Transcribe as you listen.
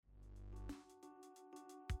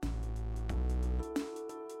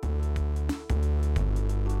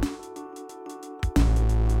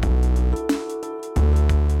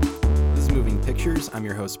Pictures. I'm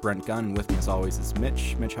your host, Brent Gunn, and with me as always is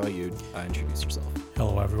Mitch. Mitch, how about you introduce yourself?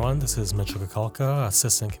 Hello, everyone. This is Mitchell Kukulka,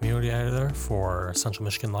 Assistant Community Editor for Central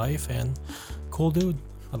Michigan Life, and cool dude,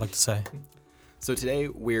 I'd like to say. So today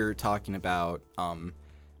we're talking about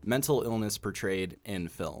mental illness portrayed in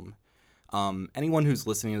film. Anyone who's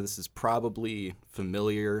listening to this is probably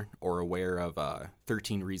familiar or aware of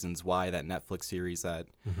 13 Reasons Why, that Netflix series that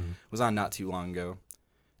was on not too long ago.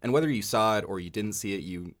 And whether you saw it or you didn't see it,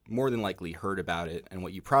 you more than likely heard about it. And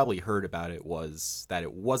what you probably heard about it was that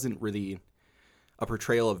it wasn't really a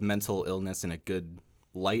portrayal of mental illness in a good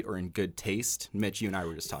light or in good taste. Mitch, you and I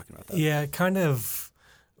were just talking about that. Yeah, it kind of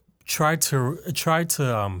tried to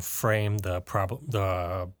frame the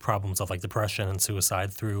problems of like depression and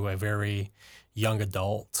suicide through a very young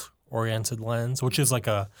adult oriented lens, which is like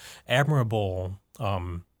a admirable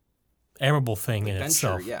thing in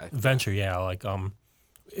itself. Venture, yeah. Like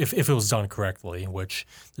if it was done correctly, which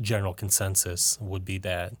the general consensus would be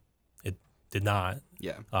that it did not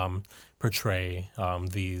portray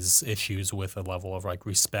these issues with a level of like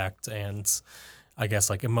respect and I guess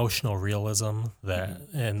like emotional realism that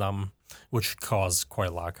and which caused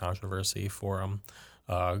quite a lot of controversy for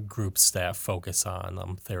groups that focus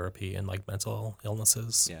on therapy and like mental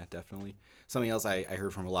illnesses. Yeah, definitely. Something else I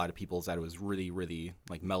heard from a lot of people is that it was really, really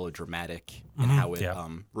like melodramatic in how it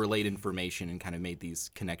relayed information and kind of made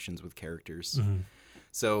these connections with characters.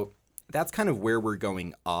 So that's kind of where we're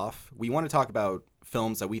going off. We want to talk about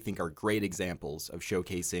films that we think are great examples of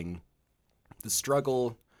showcasing the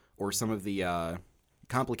struggle or some of the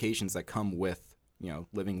complications that come with,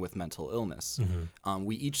 living with mental illness.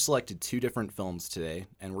 We each selected two different films today,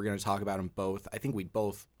 and we're going to talk about them both. I think we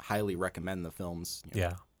both highly recommend the films to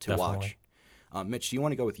definitely watch. Mitch, do you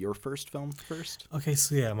want to go with your first film first? Okay,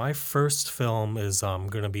 so my first film is going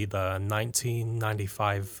to be the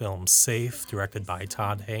 1995 film Safe, directed by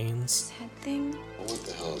Todd Haynes. Head thing? What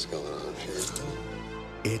the hell is going on here?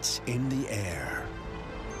 It's in the air,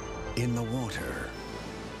 in the water,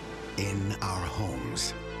 in our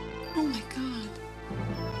homes. Oh my God.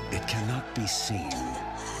 It cannot be seen,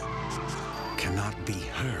 cannot be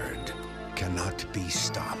heard, cannot be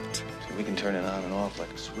stopped. We can turn it on and off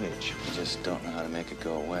like a switch. We just don't know how to make it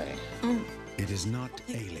go away. It is not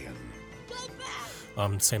alien.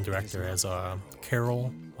 Same director as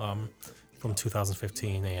Carol from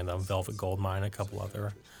 2015 and Velvet Goldmine, a couple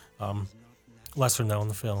other lesser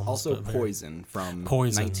known films. Also Poison from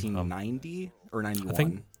 1990 or 91? I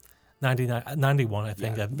think 91, I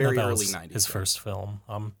think. That very that early was 90s. His first film.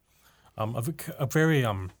 A very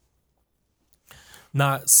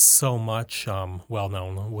not so much well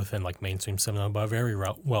known within like mainstream cinema, but a very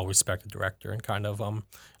well respected director and kind of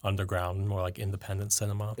underground, more like independent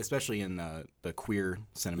cinema. Especially in the queer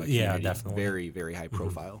cinema community. Yeah, definitely. Very, very high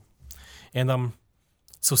profile. And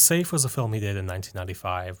so Safe was a film he did in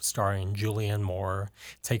 1995, starring Julianne Moore.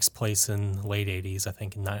 Takes place in late 80s, I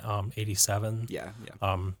think in 87. Yeah.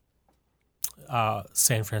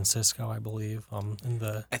 San Francisco, I believe.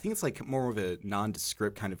 I think it's like more of a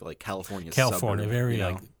nondescript kind of like California California, suburb, very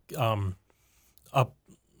like up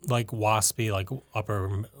like waspy, like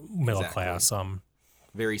upper middle class.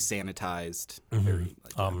 Very sanitized. Very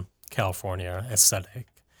California aesthetic.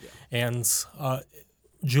 Yeah. And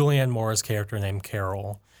Julianne Moore's character named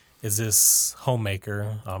Carol is this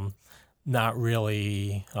homemaker. Not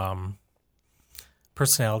really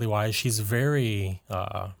personality-wise, she's very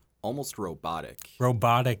almost robotic.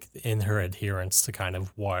 Robotic in her adherence to kind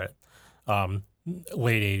of what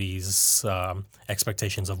late 80s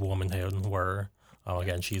expectations of womanhood were.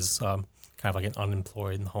 Again, she's kind of like an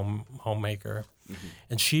unemployed homemaker.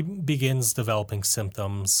 And she begins developing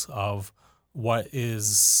symptoms of what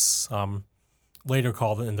is later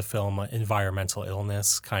called in the film environmental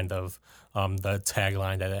illness, kind of the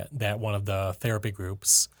tagline that one of the therapy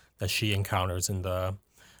groups that she encounters in the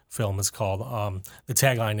film is called. The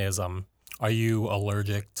tagline is, "Are you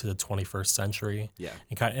allergic to the 21st century?" Yeah,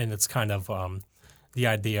 and it's kind of the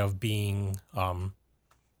idea of being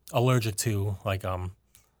allergic to like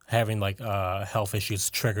having like health issues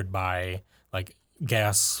triggered by like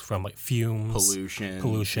gas from like fumes,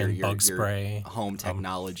 pollution, bug spray, home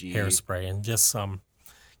technology, hairspray, and just kind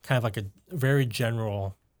of like a very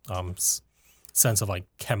general sense of like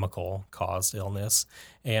chemical caused illness.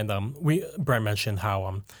 And Brent mentioned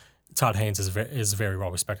how Todd Haynes is very well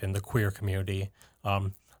respected in the queer community.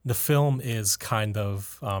 The film is kind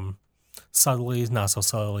of subtly, not so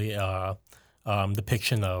subtly,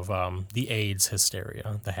 depiction of the AIDS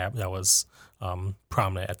hysteria that was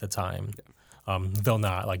prominent at the time. though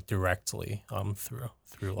not like directly through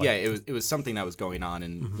like, yeah, it was something that was going on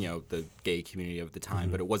in the gay community of the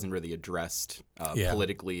time, but it wasn't really addressed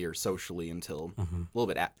politically or socially until a little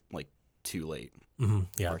bit too late.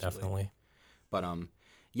 Yeah, partially. definitely. But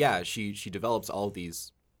yeah, she develops all of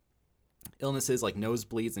these illnesses like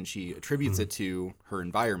nosebleeds, and she attributes it to her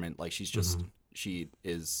environment. Like she's just she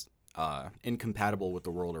is incompatible with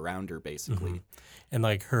the world around her, basically. And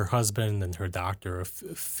like her husband and her doctor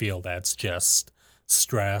feel that's just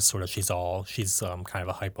stress, or that she's kind of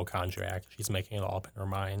a hypochondriac. She's making it all up in her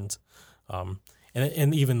mind.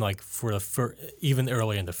 And even like for even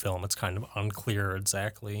early in the film, it's kind of unclear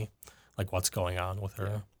exactly like what's going on with her.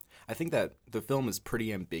 Yeah. I think that the film is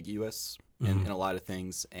pretty ambiguous in a lot of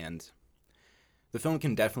things, and the film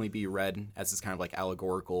can definitely be read as this kind of like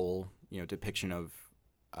allegorical, depiction of,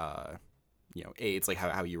 AIDS, like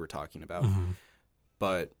how you were talking about.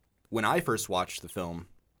 But when I first watched the film,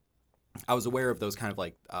 I was aware of those kind of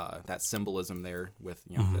like that symbolism there with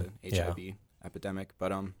the HIV epidemic.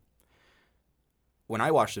 But when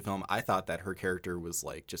I watched the film, I thought that her character was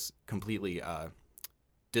like just completely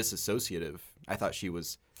disassociative. I thought she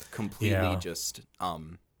was completely just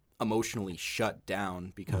emotionally shut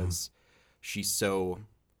down because she's so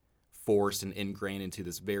forced and ingrained into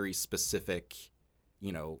this very specific,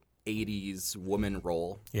 80s woman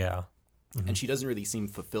role. Yeah. And she doesn't really seem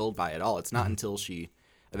fulfilled by it at all. It's not until she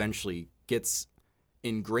eventually gets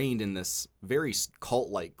ingrained in this very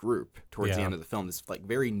cult-like group towards the end of the film, this like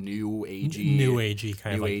very new agey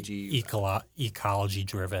kind of like ecology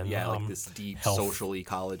driven. Yeah, like this deep health. Social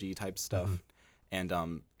ecology type stuff.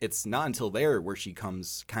 And it's not until there where she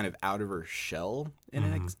comes kind of out of her shell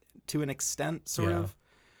to an extent, sort of.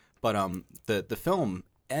 But the film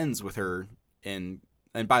ends with her in,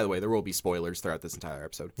 and by the way, there will be spoilers throughout this entire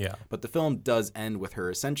episode. Yeah. But the film does end with her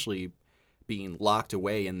essentially being locked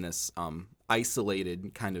away in this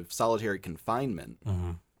isolated kind of solitary confinement,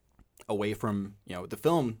 away from, the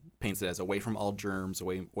film paints it as away from all germs,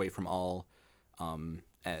 away from all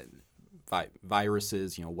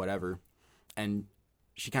viruses, whatever. And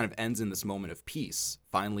she kind of ends in this moment of peace,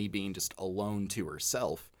 finally being just alone to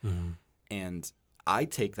herself. And I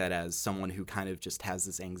take that as someone who kind of just has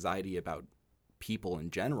this anxiety about people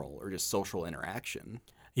in general, or just social interaction.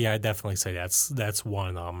 Yeah, I definitely say that's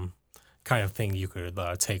one kind of thing you could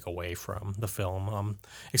take away from the film,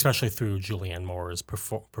 especially through Julianne Moore's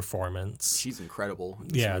performance. She's incredible.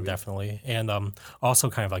 Yeah, movie. Definitely. And also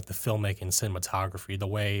kind of like the filmmaking, cinematography, the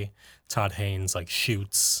way Todd Haynes like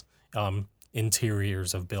shoots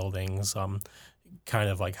interiors of buildings, kind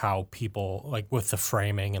of like how people, like with the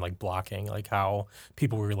framing and like blocking, like how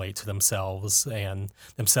people relate to themselves, their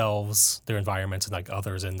environments, and like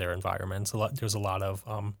others in their environments. There's a lot of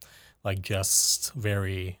like just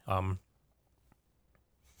very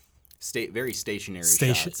very stationary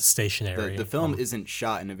shots. Stationary. The film isn't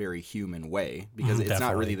shot in a very human way, because it's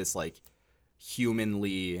not really this like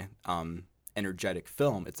humanly energetic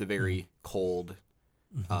film. It's a very cold,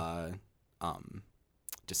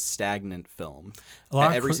 just stagnant film.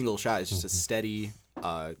 Every single shot is just a steady,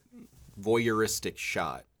 voyeuristic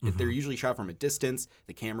shot. If they're usually shot from a distance,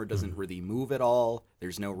 the camera doesn't really move at all.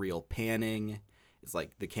 There's no real panning. It's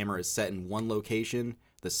like the camera is set in one location,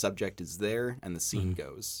 the subject is there, and the scene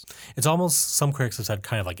goes. It's almost, some critics have said,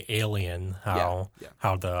 kind of like Alien, how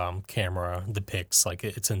the camera depicts like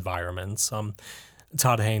its environments.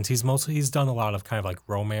 Todd Haynes, he's done a lot of kind of like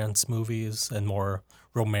romance movies and more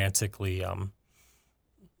romantically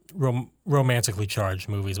charged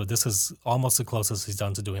movies, but this is almost the closest he's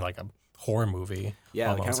done to doing like a horror movie.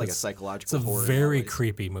 Yeah, kind of like a psychological horror. It's a very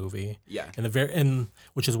creepy movie. Yeah. And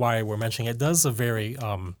which is why we're mentioning it. It does a very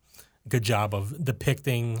good job of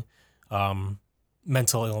depicting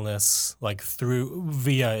mental illness like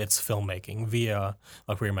via its filmmaking, via,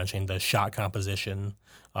 like we were mentioning, the shot composition,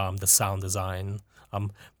 the sound design.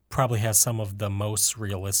 Probably has some of the most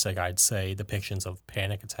realistic, I'd say, depictions of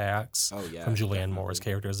panic attacks from Julianne Moore's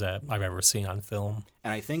characters that I've ever seen on film.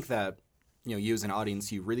 And I think that, you as an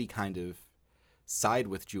audience, you really kind of side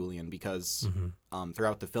with Julianne, because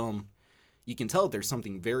throughout the film, you can tell that there's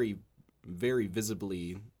something very, very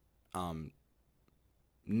visibly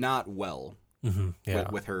not well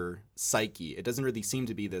with her psyche. It doesn't really seem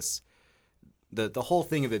to be this, the whole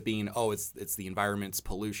thing of it being, it's the environment's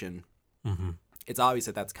pollution. It's obvious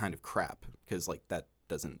that that's kind of crap, because like that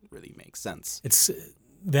doesn't really make sense. It's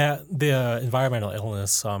that the environmental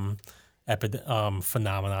illness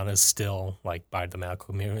phenomenon is still, like, by the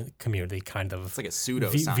medical community kind of, it's like a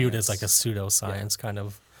pseudoscience, viewed as like a pseudoscience kind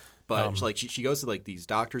of. But like she goes to like these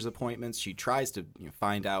doctor's appointments. She tries to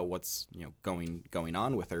find out what's going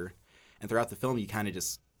on with her, and throughout the film you kind of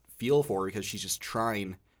just feel for her because she's just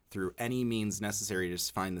trying through any means necessary to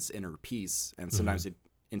just find this inner peace. And sometimes it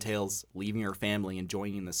entails leaving her family and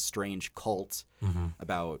joining this strange cult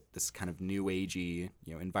about this kind of new agey,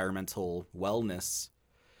 environmental wellness.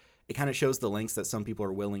 It kind of shows the lengths that some people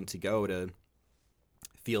are willing to go to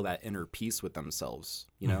feel that inner peace with themselves.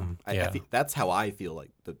 That's how I feel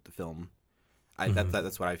like the film.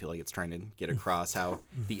 That's what I feel like it's trying to get across. How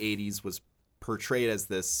the 80s was portrayed as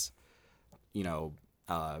this,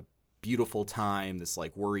 beautiful time, this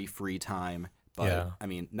like worry-free time. But I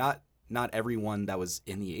mean, not everyone that was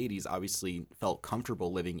in the 80s obviously felt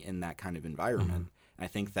comfortable living in that kind of environment. And I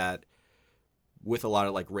think that with a lot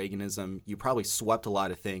of like Reaganism, you probably swept a lot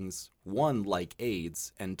of things, one, like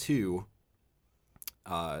AIDS, and two,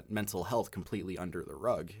 mental health completely under the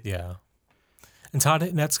rug. Yeah. And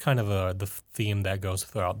that's kind of the theme that goes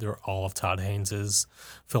throughout all of Todd Haynes'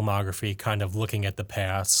 filmography, kind of looking at the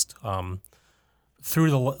past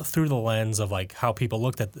through the lens of like how people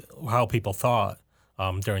looked at how people thought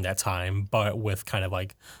during that time, but with kind of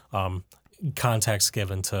like context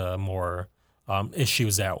given to more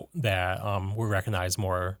issues that were recognized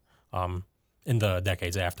more in the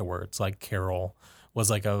decades afterwards. Like Carol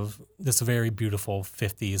was like this very beautiful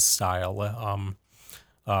 50s style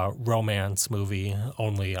romance movie,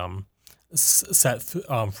 only set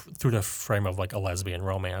through the frame of like a lesbian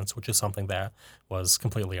romance, which is something that was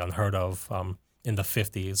completely unheard of in the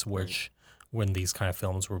 50s, when these kind of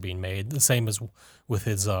films were being made. The same as with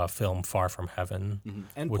his film Far From Heaven.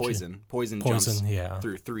 And Poison. Poison jumps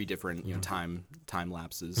through three different time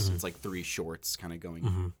lapses. It's like three shorts kind of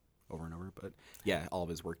going over and over. But yeah, all of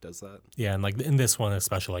his work does that. Yeah, and like in this one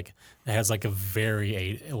especially, like it has like a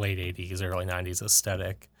very late 80s, early 90s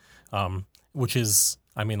aesthetic, which is,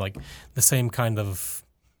 I mean, like the same kind of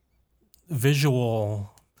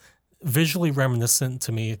visually reminiscent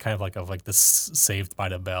to me, kind of like the Saved by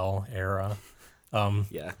the Bell era. I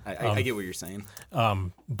get what you're saying.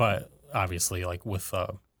 But obviously, like with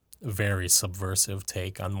a very subversive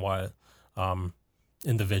take on what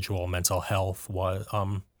individual mental health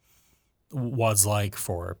was like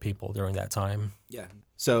for people during that time. Yeah.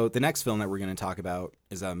 So the next film that we're going to talk about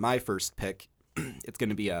is my first pick. It's going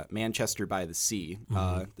to be Manchester by the Sea.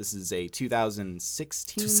 This is a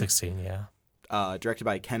 2016. 16, yeah. Directed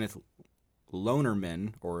by Kenneth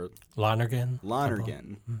Lonergan or Lonergan.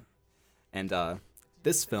 And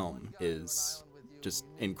this film is just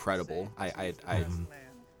incredible. I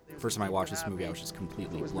first time I watched this movie, I was just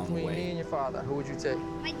completely blown away. Me and your father, who would you take?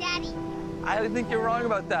 My daddy. I think you're wrong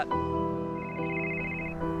about that.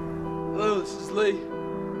 Hello, this is Lee.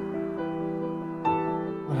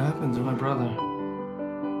 What happened to my brother?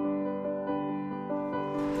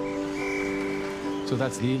 So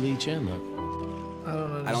that's Lee Chandler.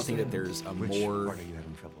 I don't think that there's a more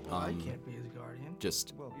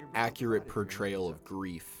just accurate portrayal of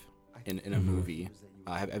grief in a movie.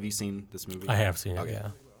 Have you seen this movie? I have seen it, yeah.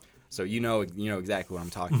 So you know exactly what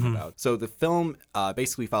I'm talking about. So the film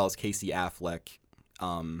basically follows Casey Affleck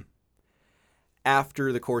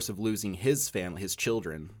after the course of losing his family, his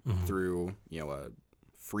children, through a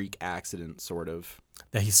freak accident, sort of.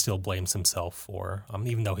 That he still blames himself for,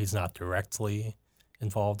 even though he's not directly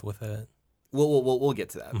involved with it. We'll get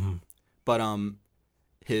to that. But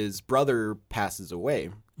his brother passes away,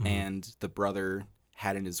 and the brother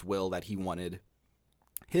had in his will that he wanted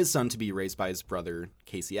his son to be raised by his brother,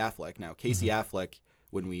 Casey Affleck. Now, Casey Affleck,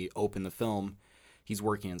 when we open the film, he's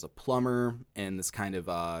working as a plumber in this kind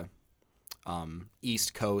of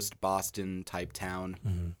East Coast, Boston type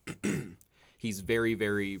town. He's very,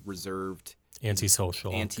 very reserved.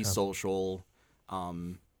 Antisocial.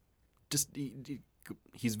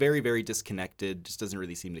 He's very, very disconnected, just doesn't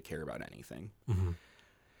really seem to care about anything.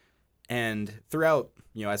 And throughout,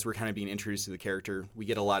 as we're kind of being introduced to the character, we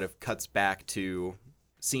get a lot of cuts back to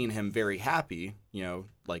seeing him very happy,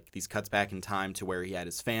 like these cuts back in time to where he had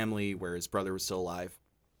his family, where his brother was still alive.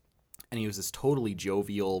 And he was this totally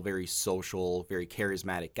jovial, very social, very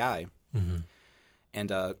charismatic guy.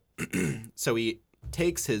 And so he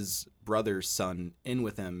takes his brother's son in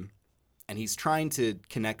with him, and he's trying to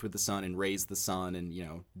connect with the son and raise the son and,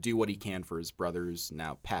 do what he can for his brother's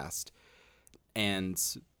now passed. And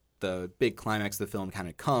the big climax of the film kind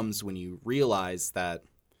of comes when you realize that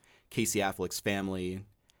Casey Affleck's family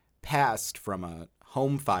passed from a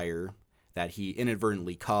home fire that he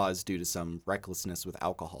inadvertently caused due to some recklessness with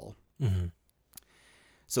alcohol.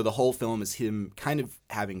 So the whole film is him kind of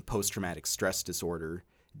having post-traumatic stress disorder,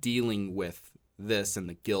 dealing with this and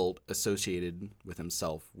the guilt associated with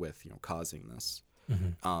himself with, causing this.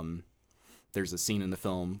 There's a scene in the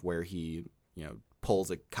film where he,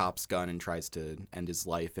 pulls a cop's gun and tries to end his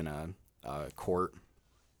life in a court.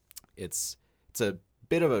 it's a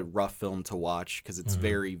bit of a rough film to watch because it's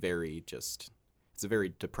very, very it's a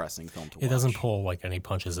very depressing film to watch. It doesn't pull like any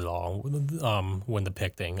punches at all when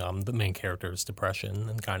depicting the main character's depression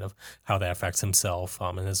and kind of how that affects himself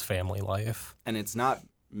and his family life. And it's not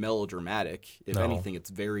melodramatic. If No. anything, it's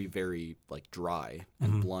very, very like dry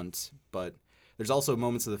and blunt. But there's also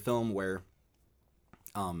moments of the film where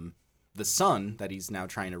the son that he's now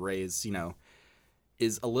trying to raise,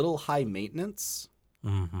 is a little high maintenance.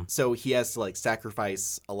 Mm-hmm. So he has to like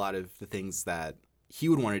sacrifice a lot of the things that he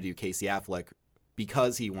would want to do, Casey Affleck,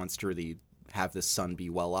 because he wants to really have this son be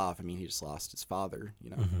well off. I mean, he just lost his father,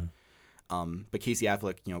 But Casey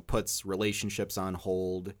Affleck, puts relationships on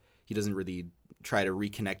hold. He doesn't really try to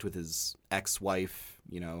reconnect with his ex-wife,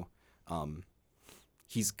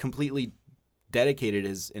 He's completely dedicated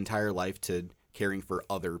his entire life to caring for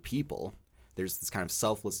other people. There's this kind of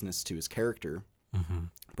selflessness to his character. Mm-hmm.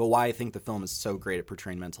 But why I think the film is so great at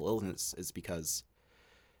portraying mental illness is because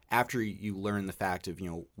after you learn the fact of,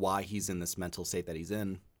 why he's in this mental state that he's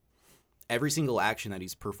in, every single action that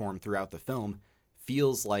he's performed throughout the film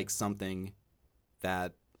feels like something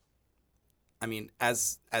that, I mean,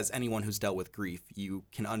 as anyone who's dealt with grief, you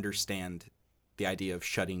can understand the idea of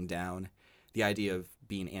shutting down, the idea of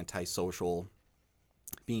being antisocial,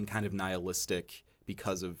 being kind of nihilistic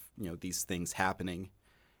because of, these things happening.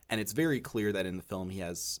 And it's very clear that in the film he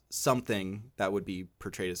has something that would be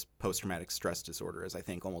portrayed as post-traumatic stress disorder, as I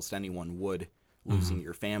think almost anyone would, losing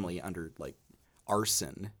your family under, like,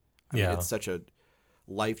 arson. I mean, it's such a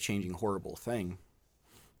life-changing, horrible thing.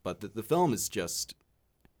 But the film is just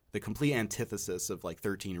the complete antithesis of, like,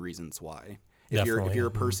 13 Reasons Why. If you're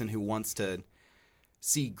a person who wants to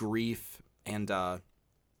see grief and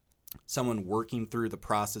someone working through the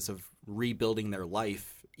process of rebuilding their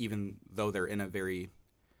life, even though they're in a very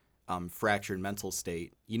fractured mental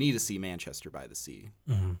state, you need to see Manchester by the Sea.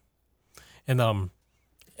 Mm-hmm.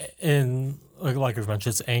 And like I've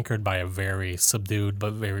mentioned, it's anchored by a very subdued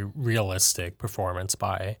but very realistic performance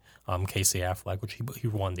by Casey Affleck, which he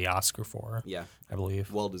won the Oscar for. Yeah, I believe.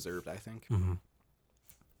 Well deserved, I think. Mm-hmm.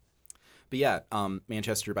 But yeah,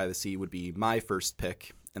 Manchester by the Sea would be my first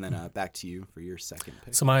pick, and then back to you for your second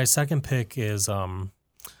pick. So my second pick is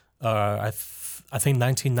I think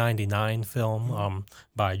 1999 film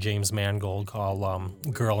by James Mangold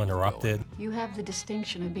called Girl Interrupted. You have the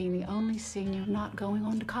distinction of being the only senior not going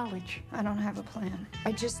on to college. I don't have a plan.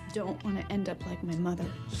 I just don't want to end up like my mother.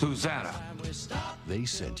 Susanna. They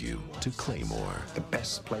sent you to Claymore. The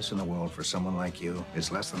best place in the world for someone like you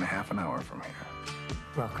is less than a half an hour from here.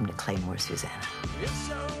 Welcome to Claymore, Susanna.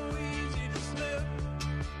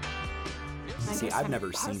 See, I've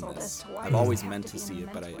never seen this. I've always meant to see it,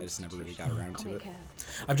 but I just never really got around to it.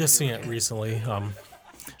 I've just seen it recently,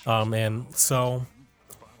 and so,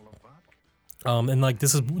 and like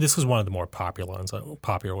this was one of the more popular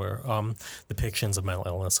depictions of mental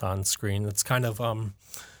illness on screen. It's kind of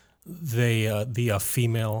the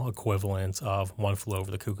female equivalent of One Flew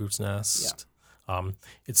Over the Cuckoo's Nest. Yeah.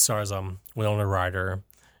 It stars Winona Ryder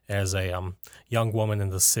as a young woman in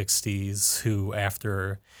the 60s who,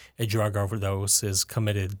 after a drug overdose, is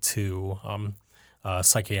committed to a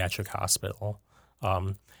psychiatric hospital.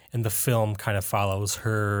 And the film kind of follows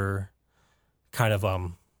her kind of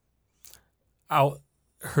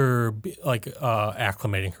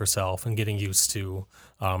acclimating herself and getting used to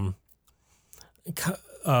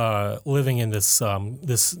living in this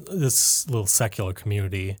little secular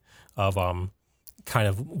community of kind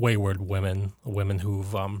of wayward women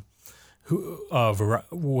who've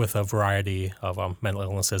with a variety of mental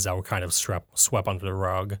illnesses that were kind of swept under the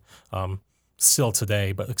rug, still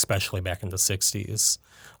today, but especially back in the 60s,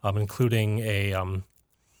 including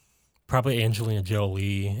probably Angelina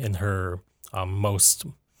Jolie in her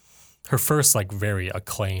first like very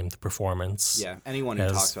acclaimed performance. Yeah, anyone who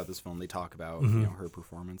talks about this film, they talk about her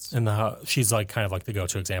performance. And she's like kind of like the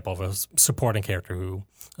go-to example of a supporting character who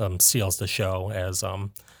steals the show. As I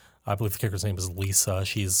believe the character's name is Lisa.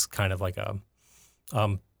 She's kind of like a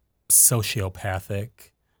sociopathic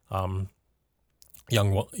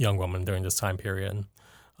young woman during this time period,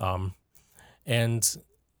 and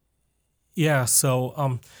yeah.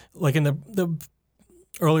 So like in the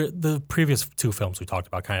previous two films we talked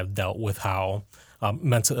about kind of dealt with how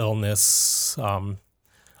mental illness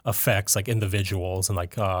affects like individuals and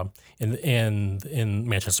like in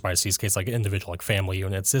Manchester by the Sea's case, like individual like family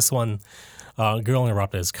units. This one, Girl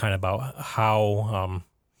Interrupted, is kind of about how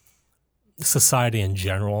society in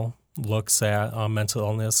general looks at mental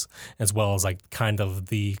illness, as well as like kind of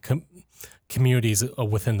the communities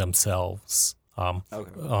within themselves. So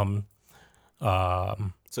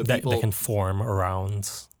that can form around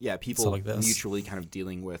people like this. mutually kind of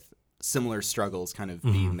dealing with similar struggles, kind of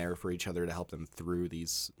being there for each other to help them through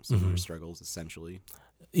these similar struggles, essentially.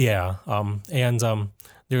 Yeah, and so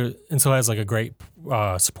it has like a great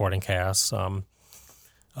supporting cast.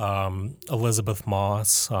 Elizabeth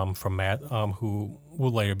Moss from Mad, who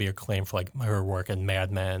will later be acclaimed for like her work in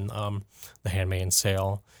Mad Men, The Handmaid's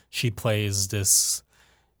Tale. She plays this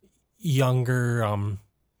younger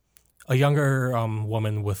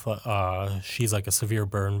woman with she's like a severe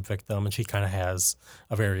burn victim, and she kind of has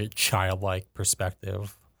a very childlike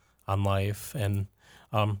perspective on life, and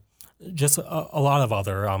just a lot of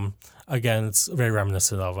other. Again, it's very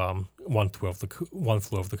reminiscent of One Flew Over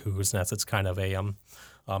the Cuckoo's Nest. It's kind of a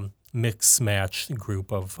mixed match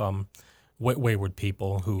group of wayward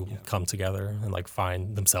people who come together and like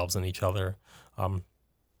find themselves in each other.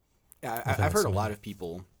 I've heard a lot of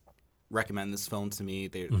people recommend this film to me.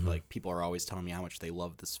 They like people are always telling me how much they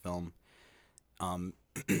love this film.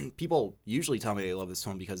 People usually tell me they love this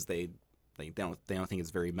film because they don't think it's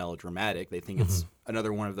very melodramatic. They think it's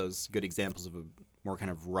another one of those good examples of a more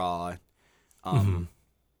kind of raw,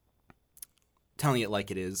 telling it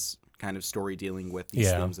like it is kind of story dealing with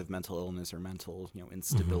these themes of mental illness or mental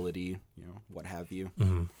instability, what have you.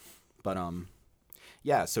 But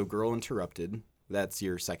so Girl Interrupted. That's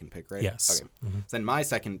your second pick, right? Yes. Okay. So then my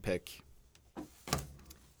second pick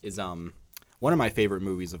is one of my favorite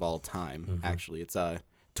movies of all time. Actually, it's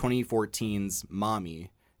 2014's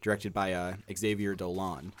Mommy, directed by Xavier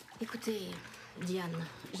Dolan. Écoutez, Diane,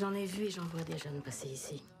 j'en ai vu et j'en vois des jeunes passer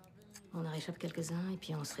ici. On en réchappe quelques-uns et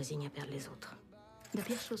puis on se résigne à perdre les autres. La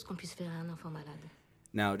pire chose qu'on puisse faire à un enfant malade.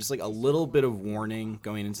 Now, just like a little bit of warning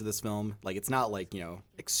going into this film. Like, it's not like,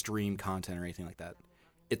 extreme content or anything like that.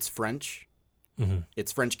 It's French.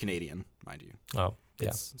 It's French-Canadian, mind you. Oh, yeah.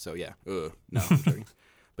 No, I'm joking.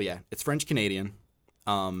 But yeah, it's French-Canadian.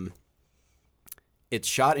 It's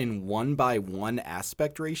shot in 1:1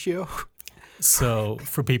 aspect ratio. So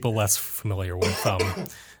for people less familiar with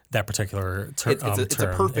that particular term, it's a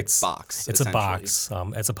perfect box. It's a box,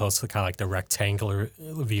 as opposed to kind of like the rectangular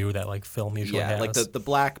view that like film usually has. Yeah, like the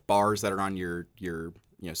black bars that are on your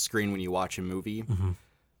screen when you watch a movie.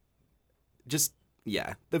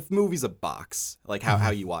 The movie's a box, like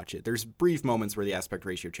how you watch it. There's brief moments where the aspect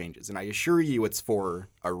ratio changes, and I assure you it's for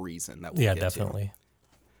a reason that we'll get definitely.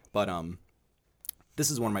 to. But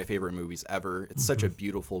this is one of my favorite movies ever. It's such a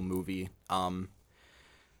beautiful movie.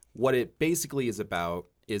 What it basically is about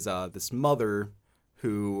is this mother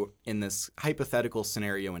who, in this hypothetical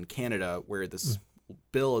scenario in Canada where this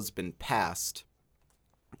bill has been passed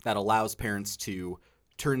that allows parents to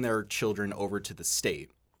turn their children over to the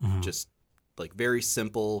state. Just like very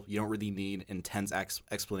simple. You don't really need intense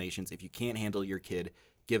explanations. If you can't handle your kid,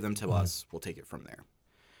 give them to us. We'll take it from there.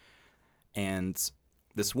 And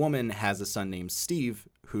this woman has a son named Steve,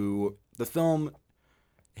 who the film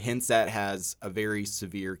hints at has a very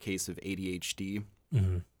severe case of ADHD.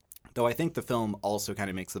 Though I think the film also kind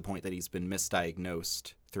of makes the point that he's been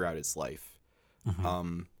misdiagnosed throughout his life.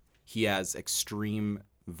 He has extreme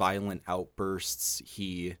violent outbursts.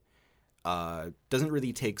 He doesn't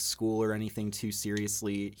really take school or anything too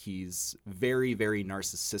seriously. He's very, very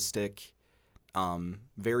narcissistic,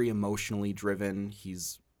 very emotionally driven.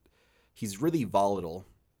 He's really volatile,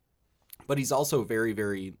 but he's also very,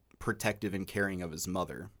 very protective and caring of his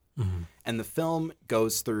mother. And the film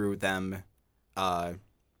goes through them.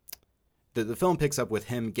 The film picks up with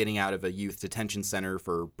him getting out of a youth detention center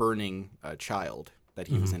for burning a child that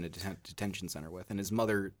he was in a detention center with. And his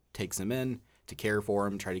mother takes him in to care for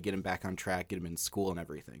him, try to get him back on track, get him in school and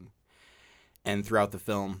everything. And throughout the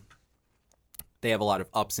film, they have a lot of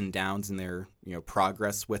ups and downs in their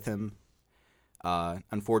progress with him.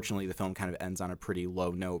 Unfortunately, the film kind of ends on a pretty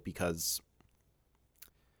low note because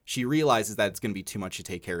she realizes that it's going to be too much to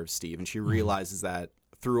take care of Steve. And she realizes that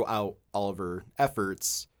throughout all of her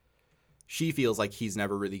efforts, she feels like he's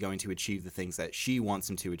never really going to achieve the things that she wants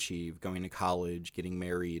him to achieve, going to college, getting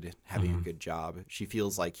married, having a good job. She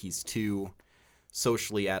feels like he's too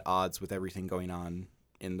socially at odds with everything going on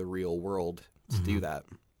in the real world to do that.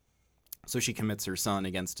 So she commits her son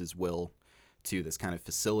against his will to this kind of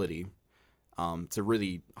facility. It's a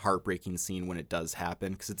really heartbreaking scene when it does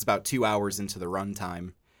happen because it's about 2 hours into the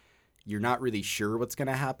runtime. You're not really sure what's going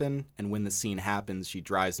to happen. And when the scene happens, she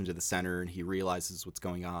drives him to the center and he realizes what's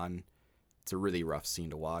going on. It's a really rough scene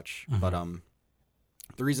to watch. But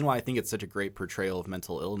the reason why I think it's such a great portrayal of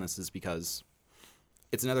mental illness is because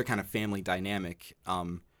it's another kind of family dynamic.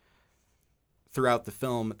 Throughout the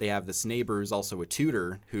film, they have this neighbor who's also a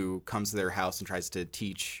tutor who comes to their house and tries to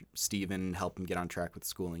teach Steven and help him get on track with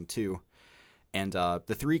schooling too. And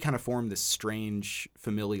the three kind of form this strange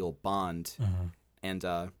familial bond. And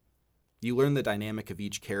you learn the dynamic of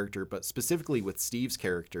each character, but specifically with Steve's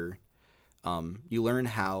character, you learn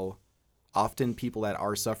how often people that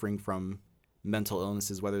are suffering from mental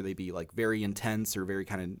illnesses, whether they be like very intense or very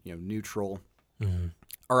kind of neutral,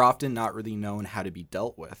 are often not really known how to be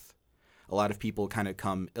dealt with. A lot of people kind of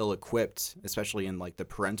come ill-equipped, especially in like the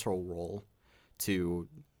parental role, to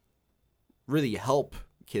really help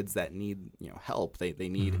kids that need help. They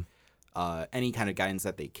need any kind of guidance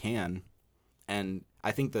that they can. And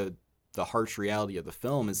I think the harsh reality of the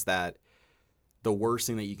film is that the worst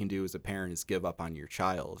thing that you can do as a parent is give up on your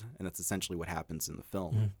child. And that's essentially what happens in the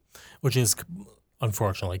film. Which is,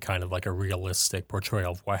 unfortunately, kind of like a realistic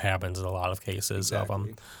portrayal of what happens in a lot of cases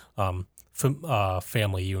Exactly. of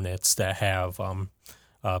family units that have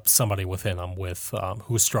somebody within them with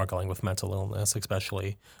who's struggling with mental illness,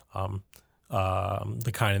 especially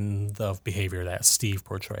the kind of behavior that Steve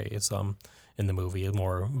portrays in the movie, a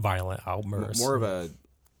more violent outbursts. More of a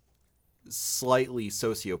slightly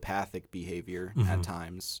sociopathic behavior at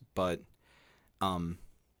times, but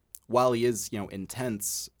while he is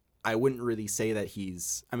intense, I wouldn't really say that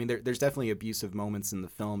he's. I mean, there's definitely abusive moments in the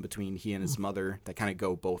film between he and his mother that kind of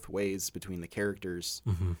go both ways between the characters.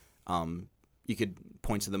 You could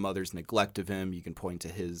point to the mother's neglect of him. You can point to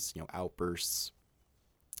his outbursts,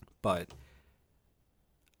 but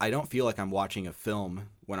I don't feel like I'm watching a film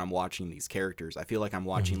when I'm watching these characters. I feel like I'm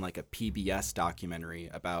watching like a PBS documentary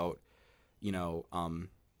about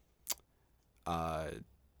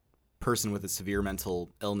person with a severe mental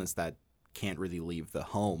illness that can't really leave the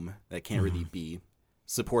home, that can't really be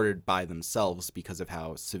supported by themselves because of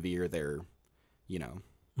how severe their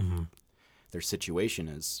situation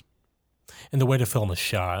is. And the way the film is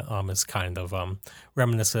shot is kind of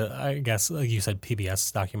reminiscent, I guess, like you said,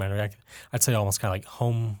 PBS documentary. I'd say almost kind of like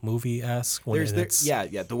home movie-esque. The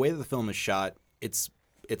way that the film is shot, it's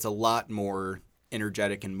a lot more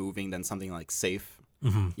energetic and moving than something like Safe.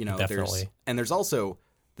 Definitely. There's also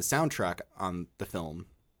the soundtrack on the film.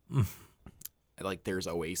 Like there's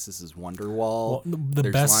Oasis's Wonderwall. Well,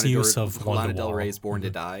 the best use of Wonderwall. Lana Del Rey's Born to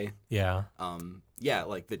Die. Yeah.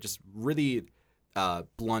 Like the just really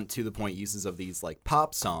blunt to the point uses of these like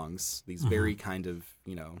pop songs. These very kind of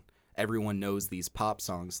everyone knows these pop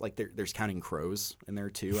songs. Like there's Counting Crows in there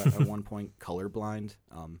too at one point. Colorblind.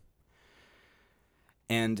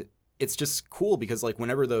 And it's just cool because like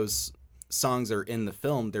whenever those songs are in the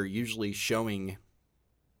film, they're usually showing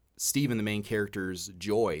Steve and the main character's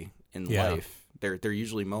joy in life. They're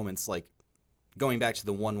usually moments like going back to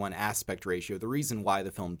the 1:1 aspect ratio. The reason why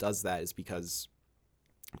the film does that is because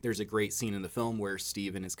there's a great scene in the film where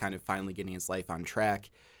Steven is kind of finally getting his life on track.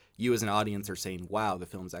 You as an audience are saying, wow, the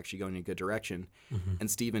film's actually going in a good direction. And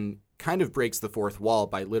Steven kind of breaks the fourth wall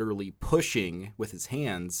by literally pushing with his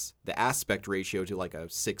hands the aspect ratio to like a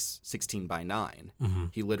 16:9.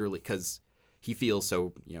 He literally, because he feels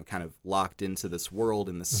so, kind of locked into this world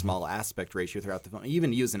and this small aspect ratio throughout the film.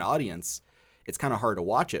 Even you as an audience, it's kind of hard to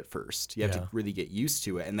watch at first. You have to really get used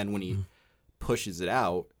to it. And then when he pushes it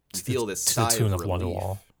out, you feel this sigh of relief.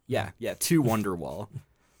 Wonderwall. Yeah, to Wonderwall.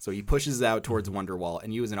 So he pushes it out towards Wonderwall,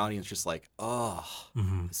 and you as an audience just like, oh,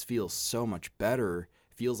 this feels so much better.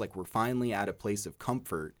 It feels like we're finally at a place of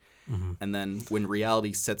comfort. And then when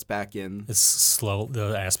reality sets back in, it's slow.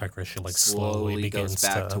 The aspect ratio slowly begins goes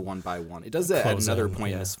back to 1 by 1. It does that at another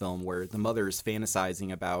point in this film where the mother is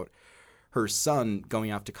fantasizing about her son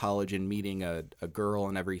going off to college and meeting a girl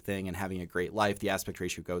and everything and having a great life. The aspect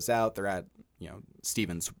ratio goes out. They're at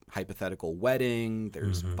Steven's hypothetical wedding.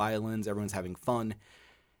 There's violins. Everyone's having fun.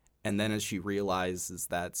 And then as she realizes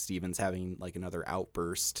that Steven's having like another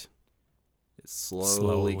outburst, it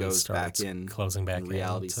slowly goes back in, closing back and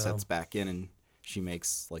reality sets back in, and she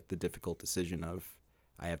makes like the difficult decision of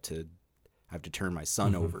I have to turn my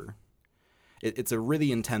son over. It's a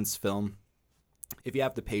really intense film. If you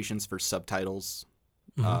have the patience for subtitles,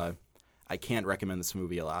 I can't recommend this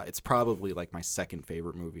movie a lot. It's probably like my second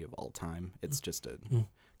favorite movie of all time. It's just a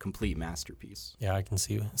complete masterpiece. Yeah, I can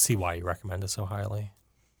see why you recommend it so highly.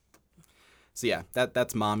 So yeah,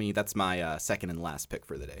 that's Mommy. That's my second and last pick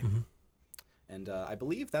for the day. And I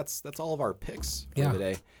believe that's all of our picks for the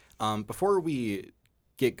day. Before we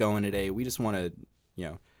get going today, we just want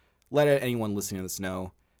to let anyone listening to this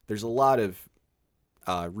know there's a lot of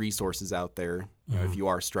resources out there if you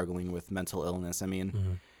are struggling with mental illness. I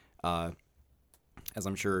mean, as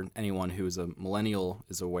I'm sure anyone who is a millennial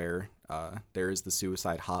is aware, there is the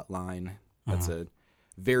suicide hotline. That's a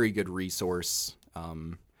very good resource.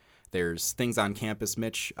 There's things on campus,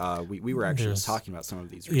 Mitch. We were actually just talking about some of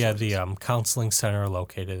these resources. Yeah, the counseling center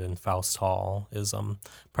located in Faust Hall is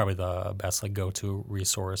probably the best go-to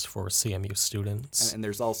resource for CMU students. And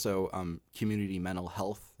there's also community mental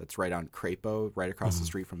health that's right on Crapo, right across the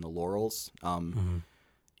street from the Laurels.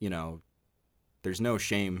 You know, there's no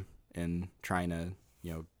shame in trying to,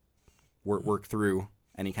 you know, work through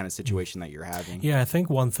any kind of situation that you're having. Yeah, I think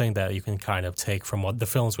one thing that you can kind of take from what the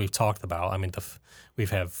films we've talked about, I mean,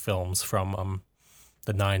 we've had films from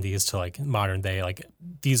the 90s to like modern day. Like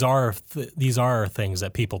these are things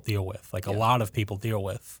that people deal with, like a lot of people deal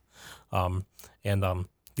with. And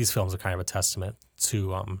these films are kind of a testament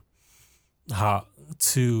to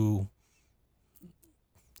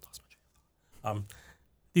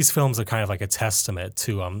these films are kind of like a testament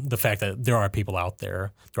to the fact that there are people out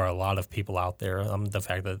there. There are a lot of people out there. The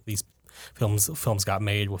fact that these films got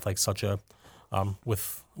made with like such a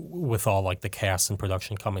with all like the cast and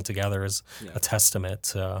production coming together is a testament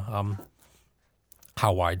to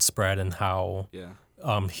how widespread and how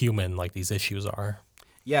human like these issues are.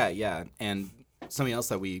 Yeah. And something else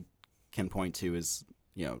that we can point to is,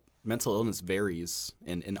 you know, mental illness varies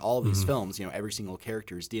in all of these films. You know, every single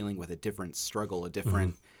character is dealing with a different struggle, a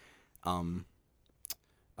different problem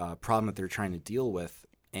that they're trying to deal with.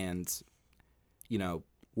 And, you know,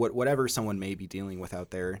 whatever someone may be dealing with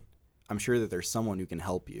out there, I'm sure that there's someone who can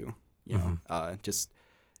help you. You know, just,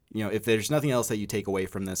 you know, if there's nothing else that you take away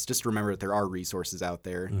from this, just remember that there are resources out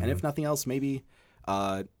there. And if nothing else, maybe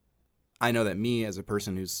I know that me as a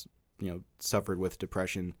person who's, you know, suffered with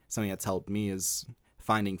depression, something that's helped me is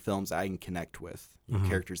finding films I can connect with, you know,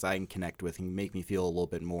 characters I can connect with and make me feel a little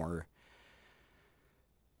bit more,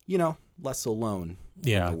 you know, less alone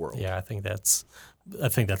in the world. Yeah, I think that's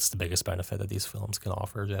the biggest benefit that these films can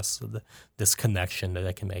offer, just this connection that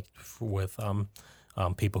they can make with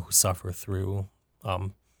people who suffer through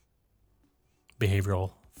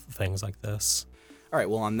behavioral things like this. All right,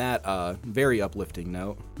 well, on that very uplifting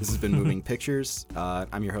note, this has been Moving Pictures.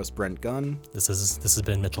 I'm your host, Brent Gunn. This has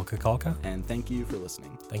been Mitchell Kakalka. And thank you for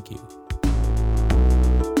listening. Thank you.